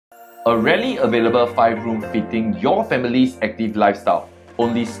A readily available 5-room fitting your family's active lifestyle,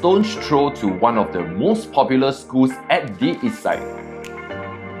 only stone's throw to one of the most popular schools at the east side.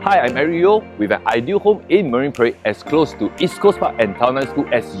 Hi, I'm Mario with an ideal home in Marine Parade as close to East Coast Park and Tao Nan School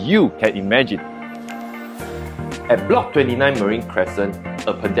as you can imagine. At Block 29 Marine Crescent,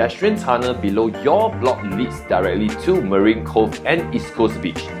 a pedestrian tunnel below your block leads directly to Marine Cove and East Coast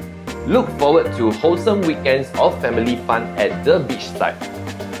Beach. Look forward to wholesome weekends of family fun at the beach side.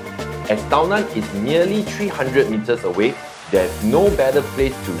 As Tao Nan is nearly 300 meters away, there's no better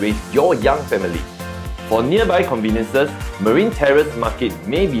place to raise your young family. For nearby conveniences, Marine Terrace Market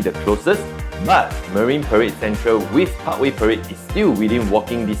may be the closest, but Marine Parade Central with Parkway Parade is still within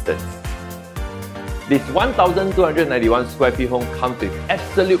walking distance. This 1,291 square feet home comes with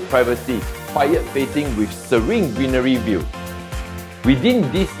absolute privacy, quiet facing with serene greenery view. Within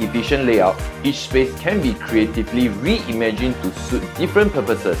this efficient layout, each space can be creatively reimagined to suit different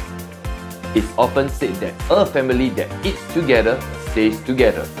purposes. It's often said that a family that eats together stays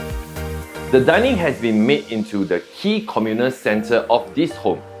together. The dining has been made into the key communal center of this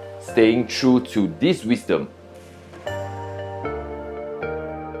home, staying true to this wisdom.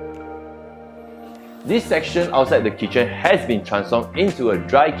 This section outside the kitchen has been transformed into a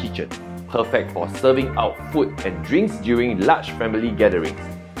dry kitchen, perfect for serving out food and drinks during large family gatherings.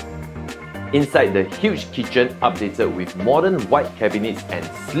 Inside the huge kitchen, updated with modern white cabinets and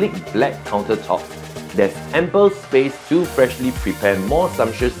sleek black countertops, there's ample space to freshly prepare more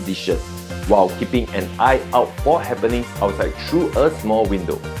sumptuous dishes, while keeping an eye out for happenings outside through a small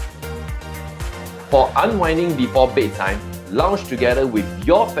window. For unwinding before bedtime, lounge together with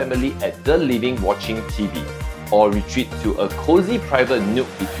your family at the living watching TV, or retreat to a cozy private nook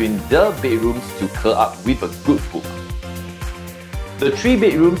between the bedrooms to curl up with a good book. The 3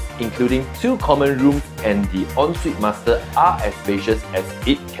 bedrooms, including 2 common rooms and the ensuite master, are as spacious as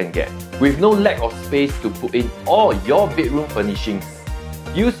it can get, with no lack of space to put in all your bedroom furnishings.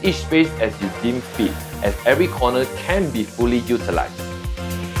 Use each space as you deem fit, as every corner can be fully utilized.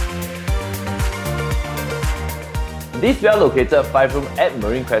 This well-located 5-room at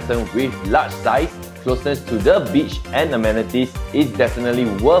Marine Crescent with large size, closeness to the beach and amenities is definitely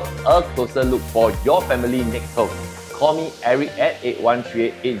worth a closer look for your family next home. Call me Eric at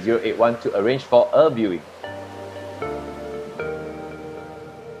 81388081 to arrange for a viewing.